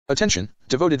Attention,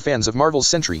 devoted fans of Marvel's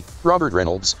Sentry, Robert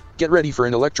Reynolds, get ready for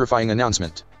an electrifying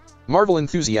announcement. Marvel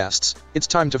enthusiasts, it's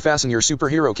time to fasten your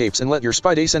superhero capes and let your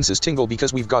spidey senses tingle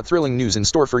because we've got thrilling news in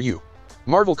store for you.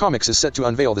 Marvel Comics is set to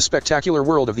unveil the spectacular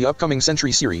world of the upcoming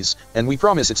Sentry series, and we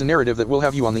promise it's a narrative that will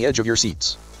have you on the edge of your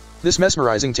seats. This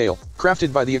mesmerizing tale,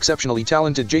 crafted by the exceptionally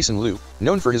talented Jason Liu,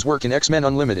 known for his work in X-Men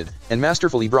Unlimited, and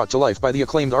masterfully brought to life by the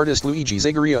acclaimed artist Luigi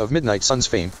Zagaria of Midnight Suns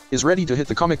fame, is ready to hit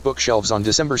the comic book shelves on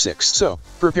December 6th. So,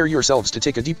 prepare yourselves to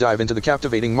take a deep dive into the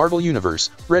captivating Marvel Universe,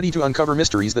 ready to uncover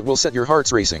mysteries that will set your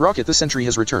hearts racing. Rocket the Sentry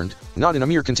has returned, not in a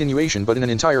mere continuation but in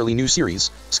an entirely new series,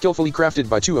 skillfully crafted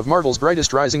by two of Marvel's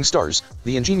brightest rising stars,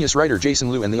 the ingenious writer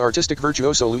Jason Liu and the artistic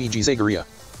virtuoso Luigi Zagaria.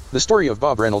 The story of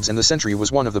Bob Reynolds and the Sentry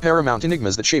was one of the paramount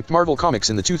enigmas that shaped Marvel Comics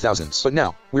in the 2000s. But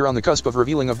now, we're on the cusp of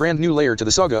revealing a brand new layer to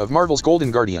the saga of Marvel's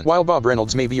Golden Guardian. While Bob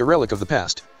Reynolds may be a relic of the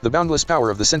past, the boundless power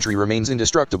of the Sentry remains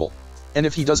indestructible. And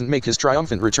if he doesn't make his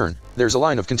triumphant return, there's a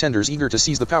line of contenders eager to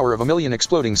seize the power of a million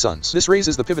exploding suns. This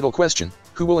raises the pivotal question: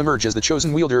 who will emerge as the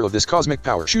chosen wielder of this cosmic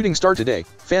power? Shooting star today,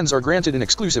 fans are granted an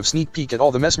exclusive sneak peek at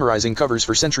all the mesmerizing covers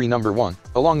for Sentry #1,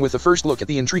 along with a first look at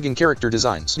the intriguing character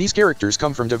designs. These characters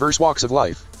come from diverse walks of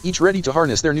life, each ready to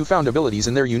harness their newfound abilities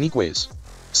in their unique ways.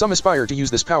 Some aspire to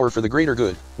use this power for the greater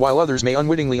good, while others may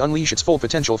unwittingly unleash its full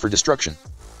potential for destruction.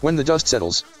 When the dust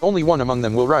settles, only one among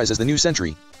them will rise as the new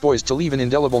Sentry, poised to leave an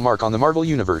indelible mark on the Marvel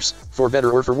Universe, for better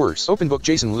or for worse. Open book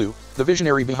Jason Liu, the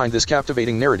visionary behind this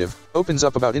captivating narrative, opens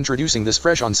up about introducing this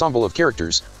fresh ensemble of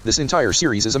characters. This entire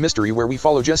series is a mystery where we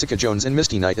follow Jessica Jones and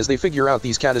Misty Knight as they figure out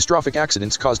these catastrophic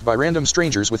accidents caused by random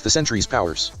strangers with the Sentry's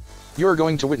powers. You're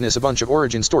going to witness a bunch of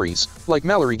origin stories, like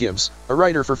Mallory Gibbs, a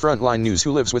writer for Frontline News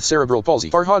who lives with cerebral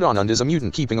palsy. Farhad Anand is a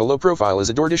mutant keeping a low profile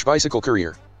as a DoorDash bicycle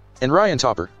courier. And Ryan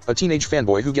Topper, a teenage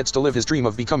fanboy who gets to live his dream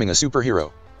of becoming a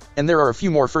superhero. And there are a few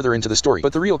more further into the story.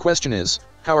 But the real question is,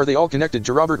 how are they all connected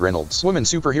to Robert Reynolds? Woman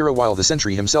superhero. While the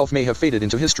Sentry himself may have faded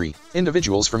into history,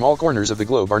 individuals from all corners of the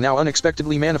globe are now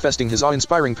unexpectedly manifesting his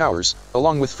awe-inspiring powers,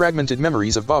 along with fragmented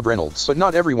memories of Bob Reynolds. But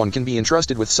not everyone can be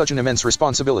entrusted with such an immense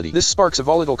responsibility. This sparks a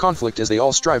volatile conflict as they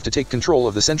all strive to take control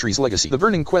of the Sentry's legacy. The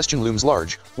burning question looms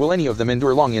large: will any of them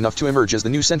endure long enough to emerge as the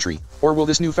new Sentry, or will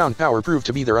this newfound power prove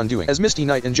to be their undoing? As Misty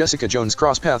Knight and Jessica Jones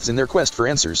cross paths in their quest for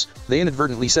answers, they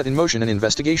inadvertently set in motion an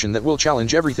investigation that will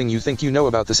challenge everything you think you know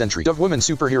about the Sentry. Of women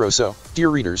superhero. So, dear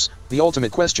readers, the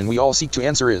ultimate question we all seek to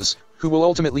answer is, who will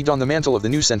ultimately don the mantle of the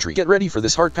new Sentry? Get ready for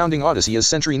this heart-pounding odyssey as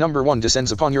Sentry #1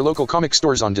 descends upon your local comic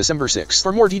stores on December 6th.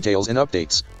 For more details and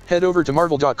updates, head over to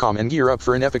Marvel.com and gear up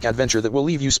for an epic adventure that will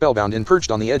leave you spellbound and perched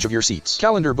on the edge of your seats.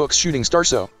 Calendar books Shooting Star.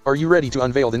 So, are you ready to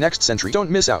unveil the next Sentry? Don't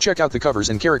miss out. Check out the covers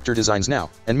and character designs now,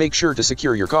 and make sure to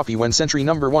secure your copy when Sentry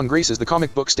 #1 graces the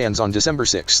comic book stands on December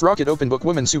 6th. Rocket Open Book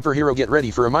Woman Superhero. Get ready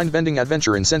for a mind-bending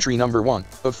adventure in Sentry #1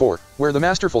 of 4, where the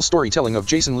masterful storytelling of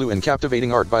Jason Liu and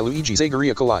captivating art by Luigi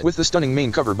Zagaria collide with the stunning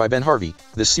main cover by Ben Harvey.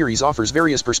 This series offers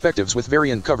various perspectives with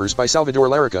variant covers by Salvador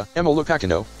Larroca, Emma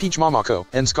Lopacino, Peach Momoko,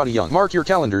 and Scotty Young. Mark your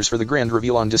calendars for the grand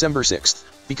reveal on December 6th,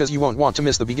 because you won't want to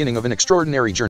miss the beginning of an extraordinary journey.